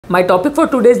My topic for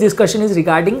today's discussion is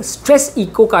regarding stress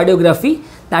echocardiography,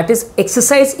 that is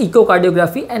exercise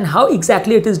echocardiography, and how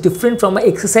exactly it is different from an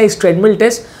exercise treadmill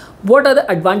test. What are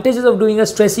the advantages of doing a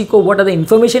stress echo? What are the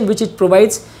information which it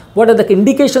provides? What are the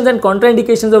indications and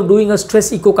contraindications of doing a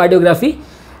stress echocardiography?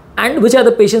 And which are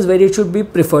the patients where it should be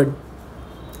preferred?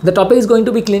 The topic is going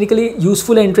to be clinically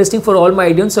useful and interesting for all my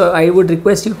audience, so I would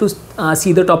request you to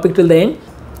see the topic till the end.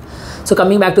 So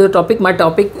coming back to the topic, my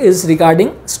topic is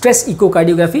regarding stress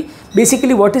echocardiography.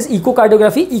 Basically, what is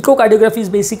echocardiography? Echocardiography is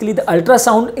basically the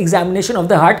ultrasound examination of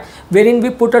the heart, wherein we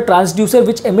put a transducer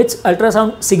which emits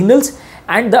ultrasound signals,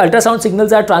 and the ultrasound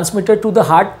signals are transmitted to the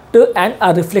heart and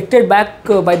are reflected back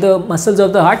by the muscles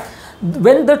of the heart.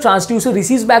 When the transducer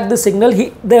receives back the signal,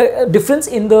 the difference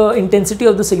in the intensity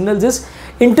of the signals is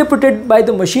interpreted by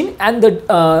the machine, and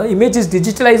the image is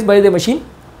digitalized by the machine.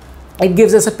 It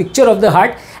gives us a picture of the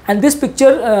heart, and this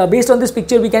picture, based on this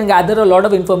picture, we can gather a lot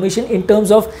of information in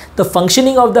terms of the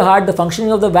functioning of the heart, the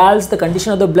functioning of the valves, the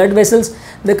condition of the blood vessels,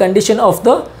 the condition of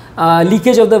the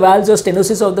leakage of the valves or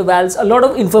stenosis of the valves, a lot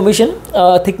of information,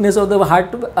 thickness of the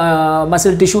heart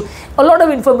muscle tissue, a lot of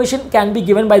information can be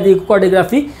given by the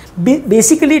echocardiography.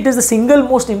 Basically, it is the single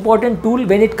most important tool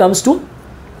when it comes to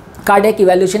cardiac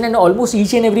evaluation, and almost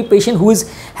each and every patient who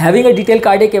is having a detailed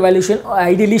cardiac evaluation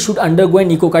ideally should undergo an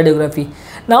echocardiography.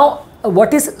 Now,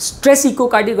 what is stress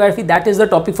echocardiography? That is the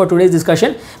topic for today's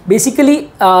discussion.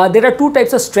 Basically, there are two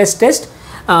types of stress test.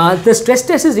 The stress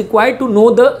test is required to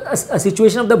know the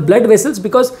situation of the blood vessels,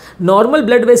 because normal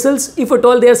blood vessels, if at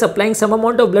all they are supplying some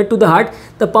amount of blood to the heart,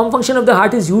 the pump function of the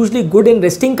heart is usually good in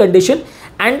resting condition,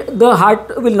 and the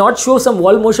heart will not show some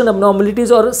wall motion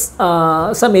abnormalities or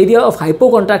some area of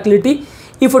hypocontractility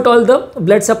if at all the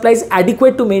blood supply is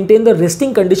adequate to maintain the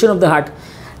resting condition of the heart.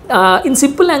 In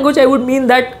simple language, I would mean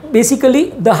that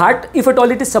basically the heart, if at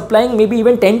all it is supplying maybe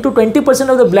even 10 to 20%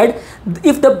 of the blood,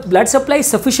 if the blood supply is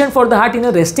sufficient for the heart in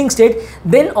a resting state,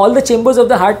 then all the chambers of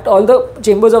the heart, and all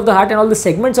the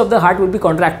segments of the heart will be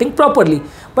contracting properly.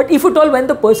 But if at all when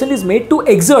the person is made to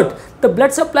exert, the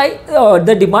blood supply,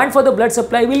 the demand for the blood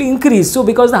supply will increase. So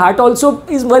because the heart also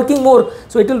is working more,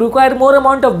 so it will require more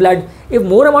amount of blood. If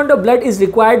more amount of blood is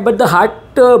required, but the heart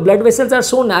blood vessels are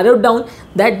so narrowed down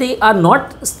that they are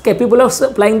not capable of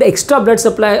supplying the extra blood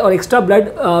supply or extra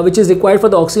blood which is required for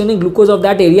the oxygen and glucose of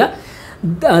that area,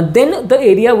 then the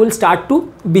area will start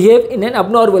to behave in an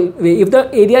abnormal way. If the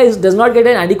area does not get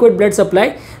an adequate blood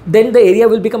supply, then the area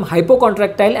will become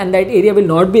hypocontractile, and that area will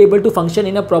not be able to function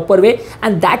in a proper way,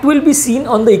 and that will be seen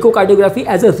on the echocardiography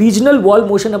as a regional wall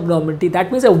motion abnormality.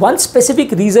 That means one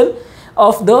specific region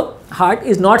of the heart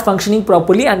is not functioning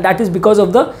properly, and that is because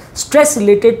of the stress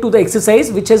related to the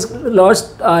exercise, which has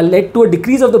led to a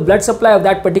decrease of the blood supply of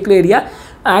that particular area,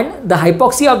 and the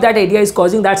hypoxia of that area is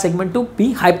causing that segment to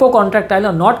be hypocontractile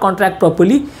or not contract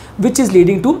properly, which is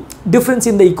leading to difference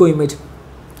in the echo image.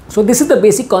 So this is the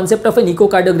basic concept of an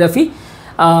echocardiography,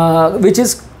 which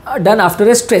is done after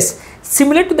a stress.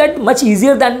 Similar to that, much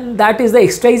easier than that, is the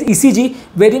exercise ECG,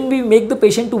 wherein we make the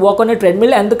patient to walk on a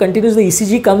treadmill, and the continuous the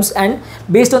ECG comes, and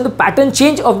based on the pattern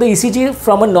change of the ECG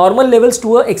from a normal levels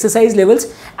to a exercise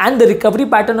levels and the recovery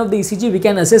pattern of the ECG, we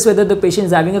can assess whether the patient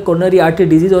is having a coronary artery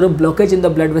disease or a blockage in the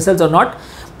blood vessels or not.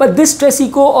 But this stress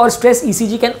echo or stress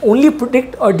ECG can only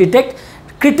predict or detect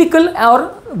critical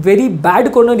or very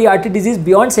bad coronary artery disease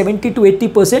beyond 70 to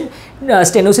 80%.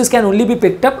 Stenosis can only be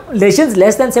picked up. Lesions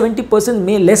less than 70%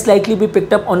 may less likely be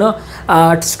picked up on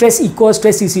a stress echo or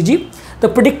stress ECG. The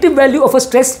predictive value of a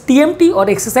stress TMT or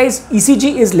exercise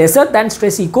ECG is lesser than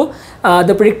stress echo.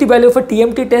 The predictive value of a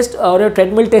TMT test or a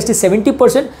treadmill test is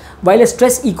 70%, while a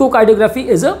stress echocardiography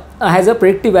has a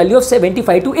predictive value of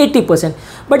 75 to 80%.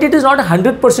 But it is not a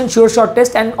 100% sure shot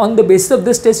test, and on the basis of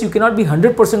this test, you cannot be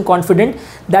 100% confident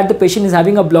that the patient is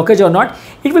having a blockage or not.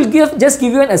 It will just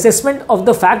give you an assessment of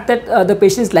the fact that the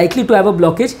patient is likely to have a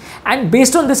blockage, and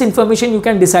based on this information, you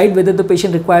can decide whether the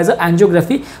patient requires an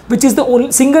angiography, which is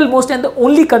the single most and the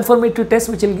only confirmatory test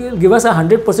which will give us a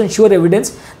 100% sure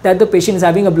evidence that the patient is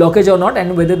having a blockage or not,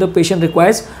 and whether the patient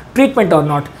requires treatment or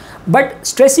not. But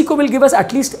stress echo will give us,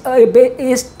 at least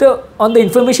based on the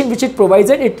information which it provides,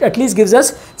 it at least gives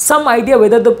us some idea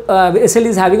whether the vessel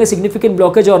is having a significant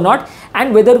blockage or not,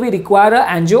 and whether we require a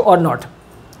angio or not.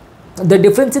 The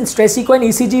difference in stress echo and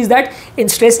ECG is that in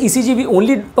stress ECG we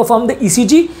only perform the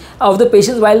ECG of the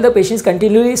patient while the patient is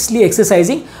continuously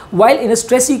exercising, while in a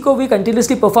stress echo we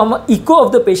continuously perform an echo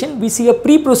of the patient. We see a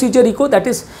pre-procedure echo, that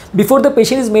is before the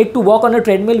patient is made to walk on a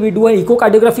treadmill, we do an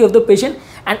echocardiography of the patient,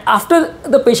 and after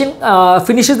the patient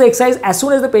finishes the exercise, as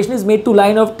soon as the patient is made to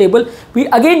lie on a table, we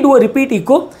again do a repeat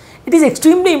echo. It is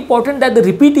extremely important that the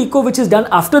repeat echo which is done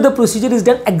after the procedure is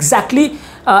done exactly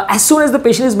as soon as the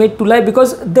patient is made to lie,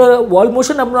 because the wall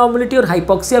motion abnormality or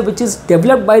hypoxia which is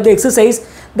developed by the exercise,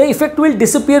 the effect will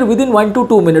disappear within 1 to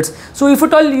 2 minutes. So if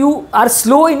at all you are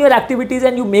slow in your activities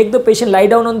and you make the patient lie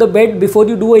down on the bed before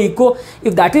you do a echo,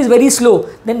 if that is very slow,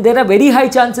 then there are very high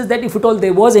chances that if at all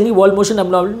there was any wall motion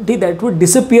abnormality, that would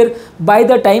disappear by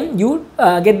the time you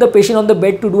get the patient on the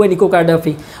bed to do an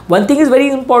echocardiography. One thing is very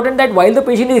important, that while the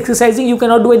patient is exercising, you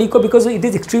cannot do an echo because it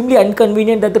is extremely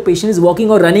inconvenient that the patient is walking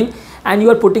or running and you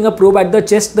are putting a probe at the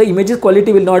chest. The images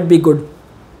quality will not be good.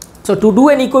 So to do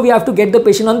an echo, we have to get the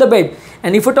patient on the bed,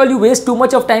 and if at all you waste too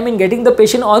much of time in getting the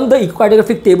patient on the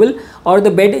echocardiographic table or the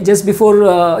bed just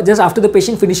before, just after the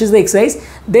patient finishes the exercise,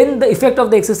 then the effect of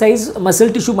the exercise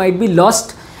muscle tissue might be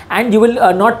lost and you will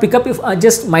not pick up if,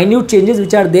 just minute changes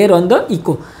which are there on the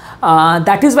echo.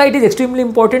 That is why it is extremely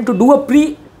important to do a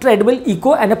pre-treadmill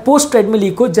echo and a post-treadmill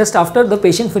echo just after the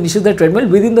patient finishes the treadmill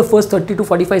within the first 30 to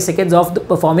 45 seconds of the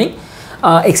performing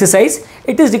exercise.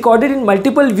 It is recorded in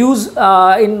multiple views,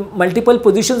 in multiple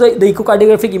positions. The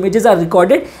echocardiographic images are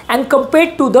recorded and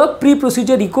compared to the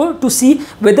pre-procedure echo to see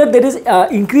whether there is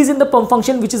increase in the pump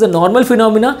function, which is a normal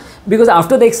phenomena, because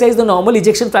after the exercise the normal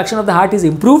ejection fraction of the heart is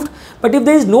improved. But if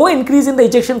there is no increase in the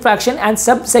ejection fraction and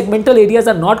subsegmental areas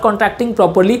are not contracting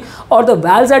properly, or the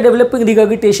valves are developing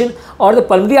regurgitation, or the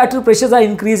pulmonary artery pressures are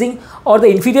increasing, or the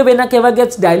inferior vena cava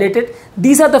gets dilated,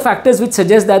 these are the factors which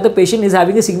suggest that the patient is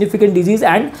having a significant disease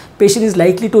and patient is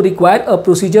likely to require a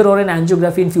procedure or an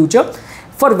angiography in future.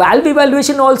 For valve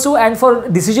evaluation also and for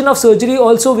decision of surgery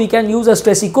also, we can use a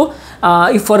stress echo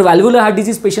if for valvular heart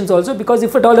disease patients also, because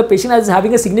if at all the patient is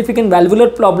having a significant valvular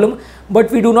problem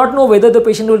but we do not know whether the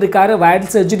patient will require a valve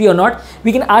surgery or not,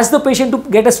 we can ask the patient to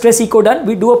get a stress echo done.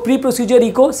 We do a pre-procedure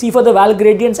echo, see for the valve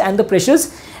gradients and the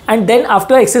pressures, and then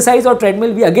after exercise or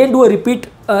treadmill we again do a repeat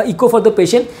echo for the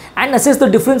patient and assess the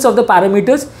difference of the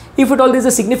parameters. If at all there is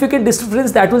a significant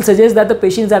difference, that will suggest that the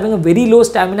patient is having a very low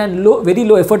stamina and very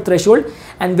low effort threshold,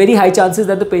 and very high chances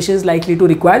that the patient is likely to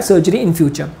require surgery in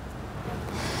future.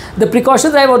 The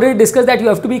precautions I have already discussed, that you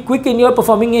have to be quick in your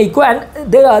performing an echo,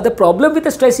 and the problem with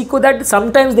a stress echo that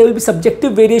sometimes there will be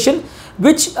subjective variation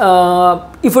which if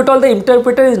at all the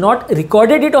interpreter is not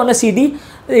recorded it on a CD,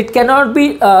 it cannot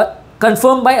be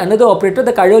confirmed by another operator.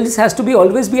 The cardiologist has to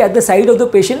always be at the side of the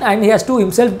patient and he has to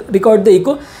himself record the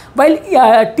echo. While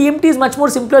TMT is much more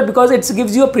simpler because it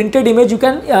gives you a printed image. You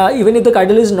can even if the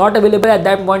cardiologist is not available at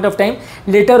that point of time,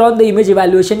 later on the image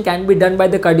evaluation can be done by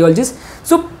the cardiologist.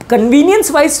 So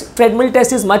convenience wise, treadmill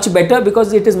test is much better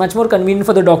because it is much more convenient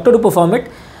for the doctor to perform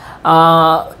it.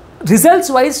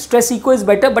 Results wise, stress echo is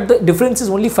better, but the difference is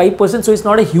only 5%, so it's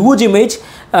not a huge image,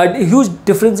 huge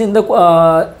difference in the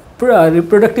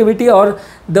reproductivity or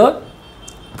the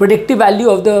predictive value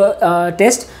of the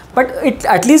test, but it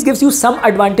at least gives you some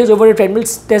advantage over a treadmill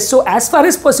test. So as far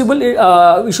as possible,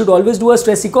 we should always do a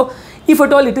stress echo if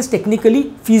at all it is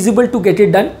technically feasible to get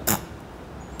it done.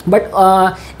 But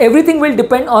everything will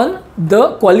depend on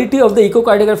the quality of the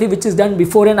echocardiography which is done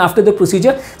before and after the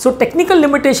procedure. So technical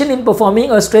limitation in performing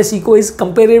a stress echo is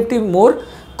comparatively more,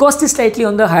 cost is slightly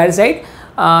on the higher side.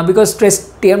 Because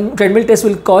treadmill test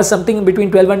will cost something between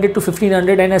 1200 to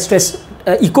 1500, and a stress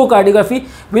echocardiography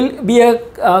will be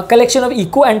a collection of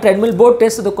echo and treadmill both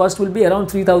tests, so the cost will be around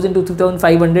 3000 to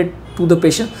 3500 to the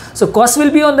patient. So cost will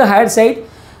be on the higher side.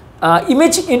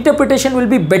 Image interpretation will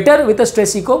be better with a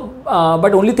stress echo,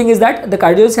 but only thing is that the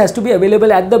cardiologist has to be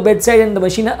available at the bedside and the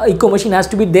machine, echo machine has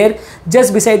to be there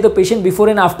just beside the patient before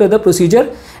and after the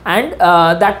procedure, and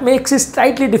that makes it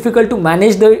slightly difficult to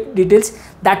manage the details.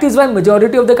 That is why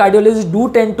majority of the cardiologists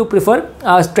do tend to prefer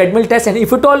treadmill test, and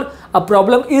if at all a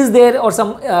problem is there or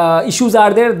some issues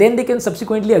are there, then they can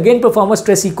subsequently again perform a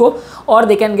stress echo, or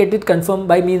they can get it confirmed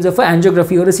by means of a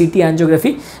angiography or a CT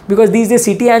angiography, because these days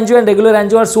CT angio and regular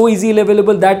angio are so easily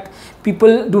available that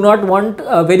people do not want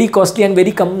very costly and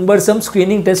very cumbersome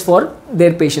screening tests for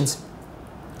their patients.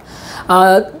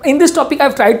 In this topic, I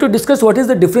have tried to discuss what is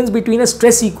the difference between a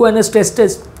stress echo and a stress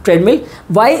test treadmill,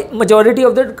 why majority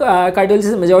of the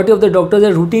cardiologists, majority of the doctors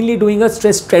are routinely doing a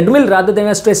stress treadmill rather than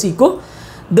a stress echo,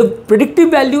 the predictive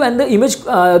value and the image,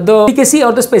 the efficacy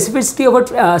or the specificity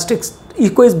of a stress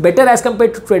echo is better as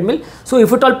compared to treadmill. So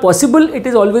if at all possible, it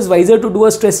is always wiser to do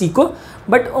a stress echo,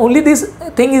 but only this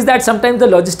thing is that sometimes the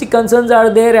logistic concerns are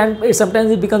there and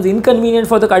sometimes it becomes inconvenient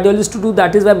for the cardiologist to do.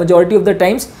 That is why majority of the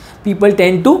times people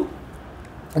tend to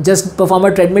just perform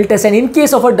a treadmill test, and in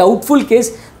case of a doubtful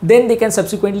case, then they can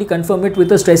subsequently confirm it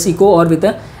with a stress echo or with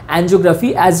a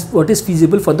angiography as what is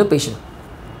feasible for the patient.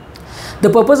 The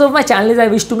purpose of my channel is I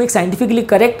wish to make scientifically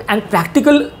correct and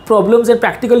practical problems and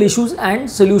practical issues and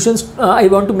solutions. I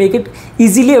want to make it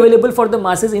easily available for the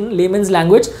masses in layman's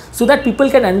language, so that people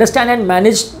can understand and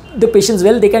manage the patients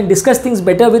well. They can discuss things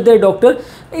better with their doctor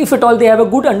if at all they have a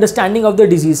good understanding of the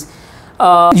disease.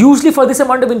 Usually for this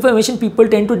amount of information, people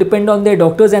tend to depend on their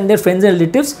doctors and their friends and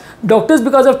relatives. Doctors,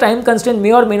 because of time constraint,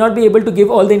 may or may not be able to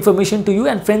give all the information to you,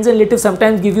 and friends and relatives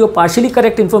sometimes give you a partially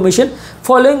correct information,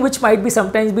 following which might be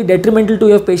sometimes be detrimental to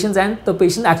your patients, and the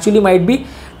patient actually might be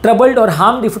troubled or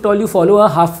harmed if at all you follow a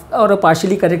half or a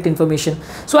partially correct information.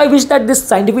 So I wish that this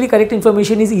scientifically correct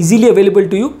information is easily available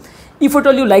to you. If at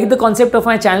all you like the concept of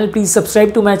my channel, please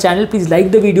subscribe to my channel, please like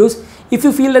the videos. If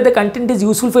you feel that the content is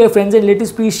useful for your friends and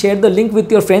relatives, please share the link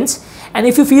with your friends. And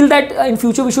if you feel that in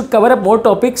future we should cover up more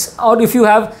topics, or if you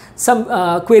have some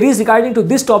queries regarding to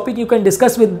this topic, you can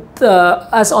discuss with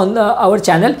us on our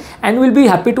channel, and we'll be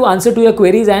happy to answer to your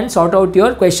queries and sort out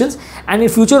your questions. And in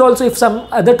future also, if some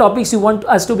other topics you want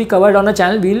us to be covered on our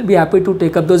channel, we'll be happy to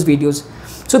take up those videos.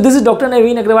 So this is Dr.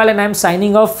 Naveen Agrawal, and I'm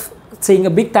signing off, saying a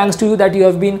big thanks to you that you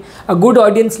have been a good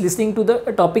audience listening to the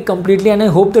topic completely, and I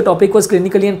hope the topic was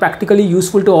clinically and practically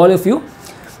useful to all of you.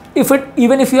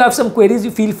 Even if you have some queries, you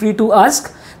feel free to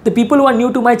ask. The people who are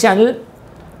new to my channel,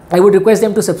 I would request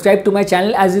them to subscribe to my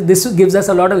channel, as this gives us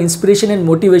a lot of inspiration and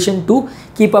motivation to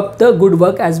keep up the good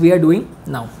work as we are doing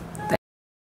now.